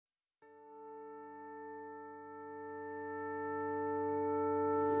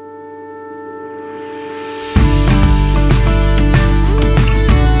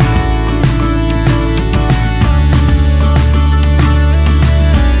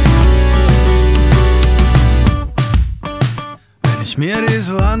ich mir die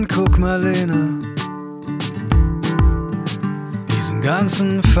so anguck, Marlene, diesen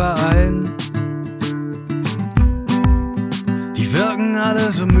ganzen Verein, die wirken alle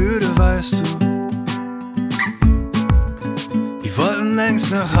so müde, weißt du. Die wollten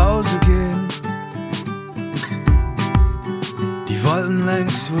längst nach Hause gehen, die wollten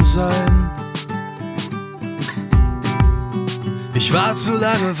längst wo sein. Ich war zu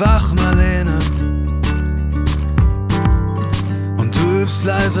lange wach, Marlene, und du übst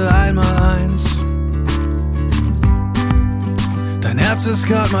leise einmal eins. Dein Herz ist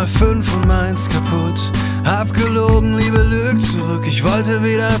grad mal 5 und meins kaputt. Abgelogen, Liebe lügt zurück. Ich wollte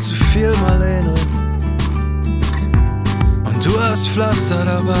wieder zu viel, Marlene, und du hast Pflaster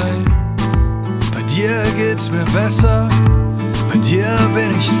dabei. Bei dir geht's mir besser, bei dir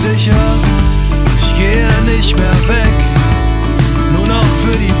bin ich sicher. Ich gehe nicht mehr weg, nur noch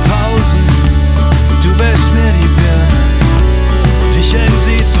für die Pausen. Du wäschst mir die Birne und ich häng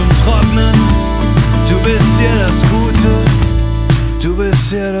sie zum Trocknen. Du bist hier das Gute, du bist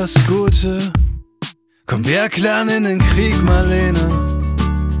hier das Gute. Komm, wir erklären in den Krieg, Marlene,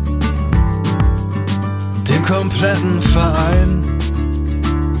 dem kompletten Verein.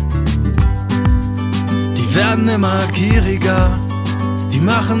 Die werden immer gieriger, die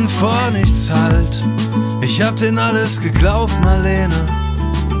machen vor nichts Halt. Ich hab denen alles geglaubt, Marlene,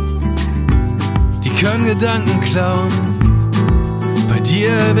 die können Gedanken klauen. Bei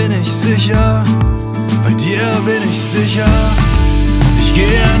dir bin ich sicher, bei dir bin ich sicher. Ich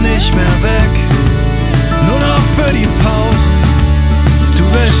gehe nicht mehr weg, nur noch für die Pausen. Du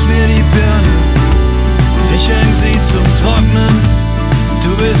wäschst mir die Birne und ich häng sie zum Trocknen.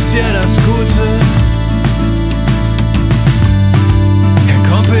 Du bist hier das Gute, kein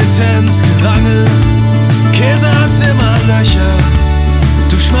Kompetenzgerangel. Käse hat immer Löcher,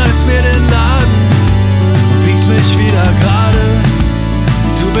 du schmeißt mir den Laden und biegst mich wieder gerade.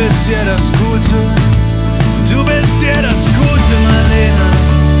 Du bist hier das Gute, du bist hier das Gute, Marlene.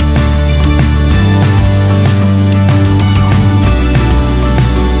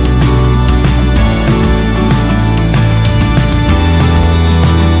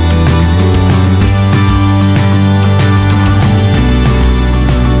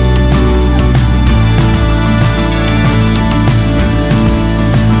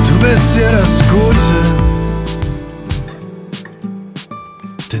 Du bist hier das Gute,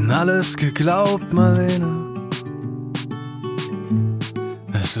 denn alles geglaubt, Marlene.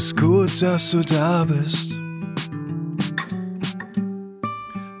 Es ist gut, dass du da bist,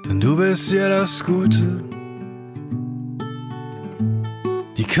 denn du bist hier das Gute.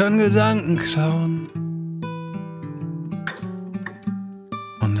 Die können Gedanken klauen,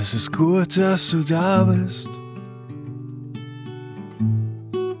 und es ist gut, dass du da bist.